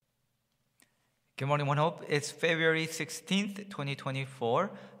Good morning, One Hope. It's February 16th, 2024.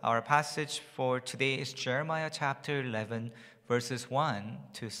 Our passage for today is Jeremiah chapter 11, verses 1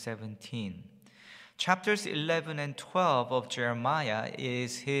 to 17. Chapters 11 and 12 of Jeremiah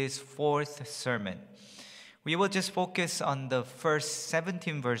is his fourth sermon. We will just focus on the first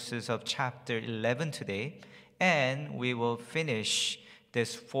 17 verses of chapter 11 today, and we will finish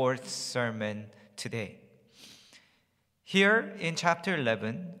this fourth sermon today. Here in chapter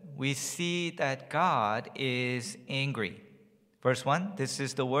 11, we see that God is angry. Verse 1, this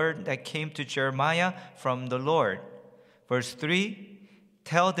is the word that came to Jeremiah from the Lord. Verse 3,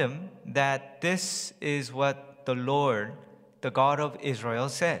 tell them that this is what the Lord, the God of Israel,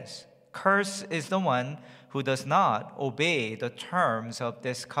 says. Cursed is the one who does not obey the terms of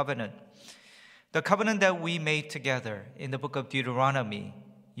this covenant. The covenant that we made together in the book of Deuteronomy,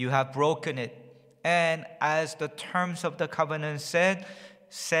 you have broken it. And as the terms of the covenant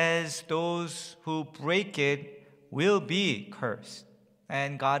says those who break it will be cursed.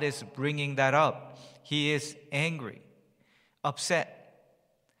 And God is bringing that up. He is angry, upset.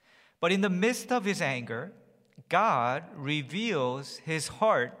 But in the midst of his anger, God reveals his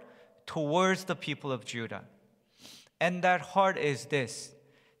heart towards the people of Judah. And that heart is this: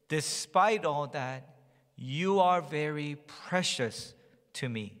 despite all that, you are very precious to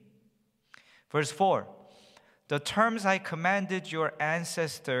me. Verse 4, the terms I commanded your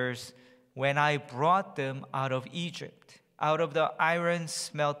ancestors when I brought them out of Egypt, out of the iron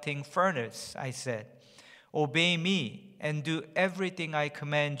smelting furnace, I said, obey me and do everything I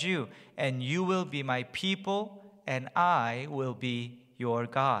command you, and you will be my people, and I will be your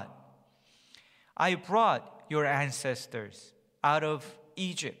God. I brought your ancestors out of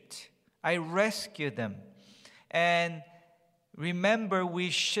Egypt. I rescued them. And remember, we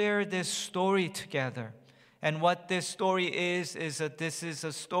share this story together. And what this story is that this is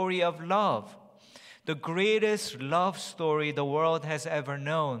a story of love. The greatest love story the world has ever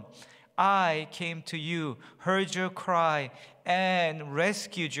known. I came to you, heard your cry, and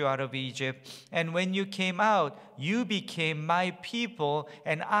rescued you out of Egypt. And when you came out, you became my people,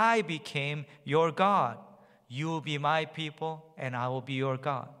 and I became your God. You will be my people, and I will be your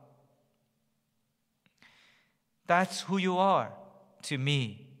God. That's who you are to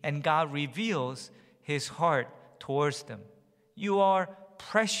me. And God reveals his heart towards them. You are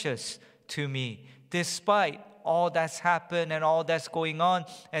precious to me, despite all that's happened and all that's going on,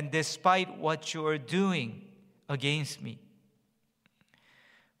 and despite what you are doing against me.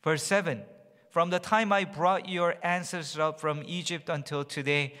 Verse 7, from the time I brought your ancestors up from Egypt until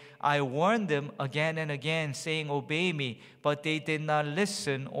today, I warned them again and again, saying, obey me, but they did not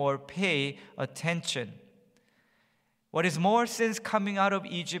listen or pay attention. What is more, since coming out of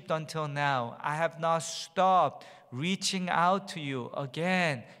Egypt until now, I have not stopped reaching out to you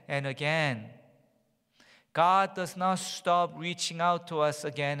again and again. God does not stop reaching out to us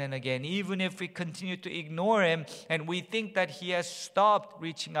again and again. Even if we continue to ignore him and we think that he has stopped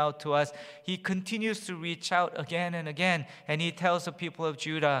reaching out to us, he continues to reach out again and again. And he tells the people of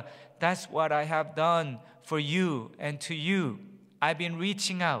Judah, that's what I have done for you and to you. I've been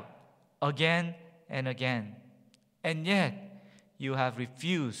reaching out again and again. And yet, you have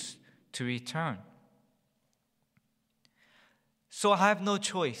refused to return. So I have no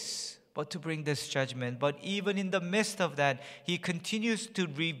choice but to bring this judgment. But even in the midst of that, he continues to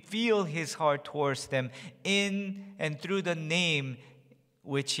reveal his heart towards them in and through the name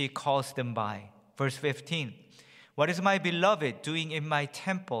which he calls them by. Verse 15. What is my beloved doing in my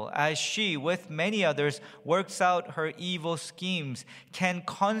temple, as she, with many others, works out her evil schemes? Can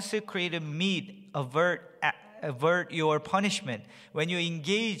consecrated meat avert your punishment? When you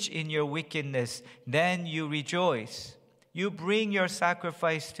engage in your wickedness, then you rejoice. You bring your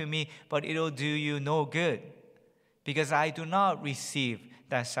sacrifice to me, but it'll do you no good, because I do not receive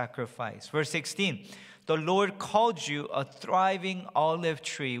that sacrifice. Verse 16, the Lord called you a thriving olive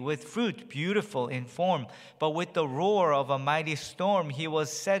tree with fruit beautiful in form, but with the roar of a mighty storm he will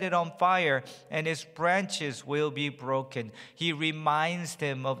set it on fire, and its branches will be broken. He reminds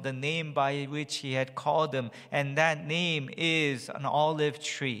them of the name by which he had called them, and that name is an olive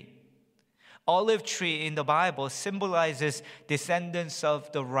tree. Olive tree in the Bible symbolizes descendants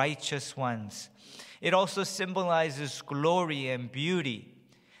of the righteous ones. It also symbolizes glory and beauty.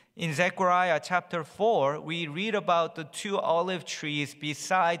 In Zechariah chapter 4, we read about the two olive trees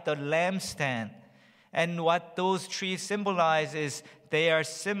beside the lampstand. And what those trees symbolize is they are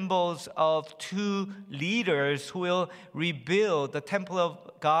symbols of two leaders who will rebuild the temple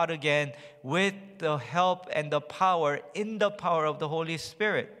of God again with the help and the power, in the power of the Holy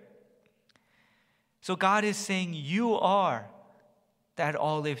Spirit. So God is saying, you are that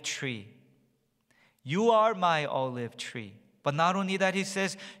olive tree. You are my olive tree. But not only that, he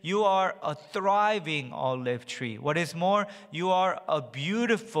says, you are a thriving olive tree. What is more, you are a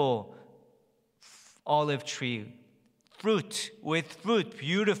beautiful olive tree. With fruit,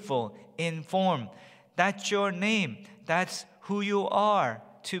 beautiful in form. That's your name. That's who you are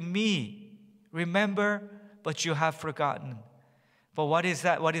to me. Remember, but you have forgotten. But what is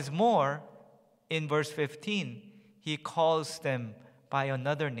that? What is more, in verse 15, he calls them by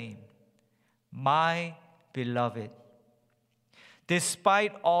another name. My beloved.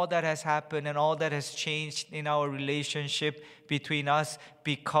 Despite all that has happened and all that has changed in our relationship between us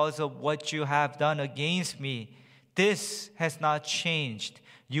because of what you have done against me, this has not changed.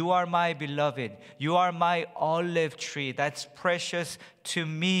 You are my beloved. You are my olive tree that's precious to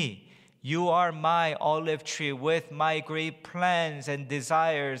me. You are my olive tree with my great plans and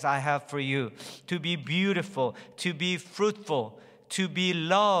desires I have for you. To be beautiful, to be fruitful, to be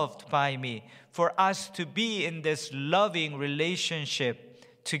loved by me. For us to be in this loving relationship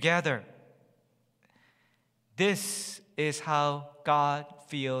together. This is how God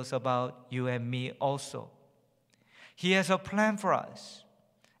feels about you and me also. He has a plan for us.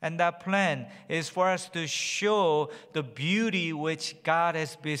 And that plan is for us to show the beauty which God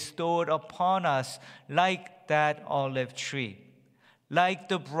has bestowed upon us, like that olive tree. Like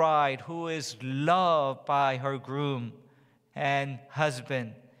the bride who is loved by her groom and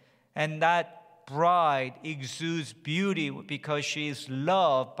husband. And that bride exudes beauty because she is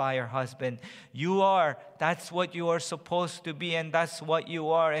loved by her husband. That's what you are supposed to be, and that's what you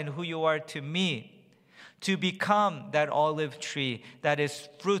are and who you are to me. To become that olive tree that is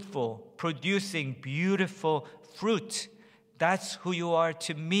fruitful, producing beautiful fruit. That's who you are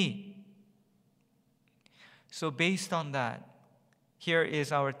to me. So based on that, here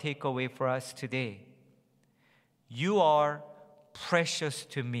is our takeaway for us today. You are precious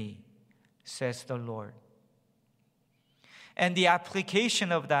to me, says the Lord. And the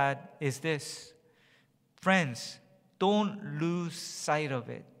application of that is this. Friends, don't lose sight of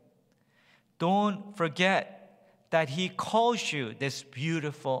it. Don't forget that He calls you this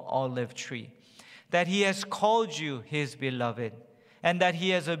beautiful olive tree, that He has called you His beloved, and that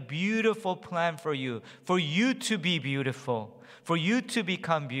He has a beautiful plan for you to be beautiful, for you to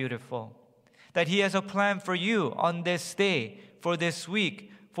become beautiful, that He has a plan for you on this day, for this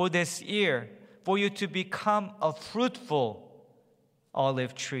week, for this year, for you to become a fruitful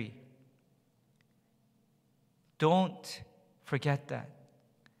olive tree. Don't forget that.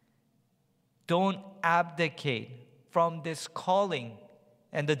 Don't abdicate from this calling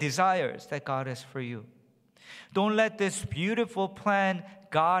and the desires that God has for you. Don't let this beautiful plan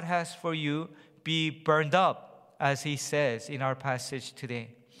God has for you be burned up, as He says in our passage today.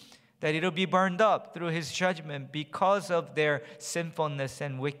 That it'll be burned up through His judgment because of their sinfulness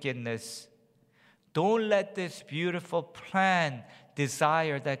and wickedness. Don't let this beautiful plan,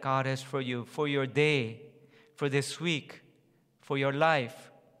 desire that God has for you, for your day, for this week, for your life,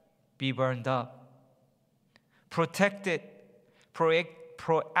 be burned up. Protect it.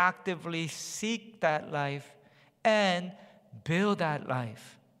 Proactively seek that life and build that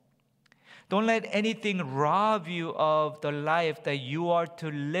life. Don't let anything rob you of the life that you are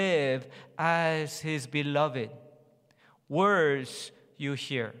to live as His beloved. Words you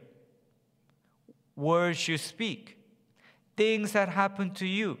hear, words you speak, things that happen to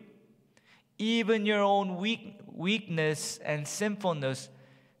you, even your own weakness and sinfulness.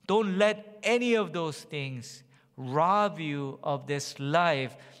 Don't let any of those things rob you of this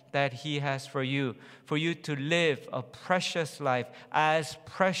life that He has for you to live a precious life as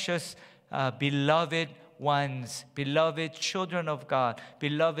precious beloved ones, beloved children of God,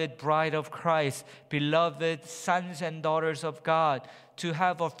 beloved bride of Christ, beloved sons and daughters of God, to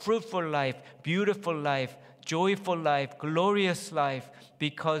have a fruitful life, beautiful life, joyful life, glorious life,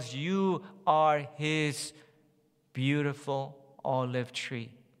 because you are His beautiful olive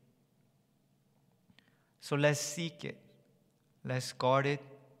tree. So let's seek it, let's guard it,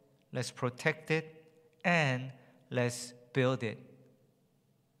 let's protect it, and let's build it.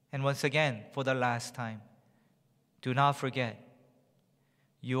 And once again, for the last time, do not forget,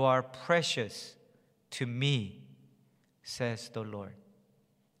 you are precious to me, says the Lord.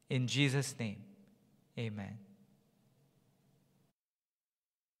 In Jesus' name, amen.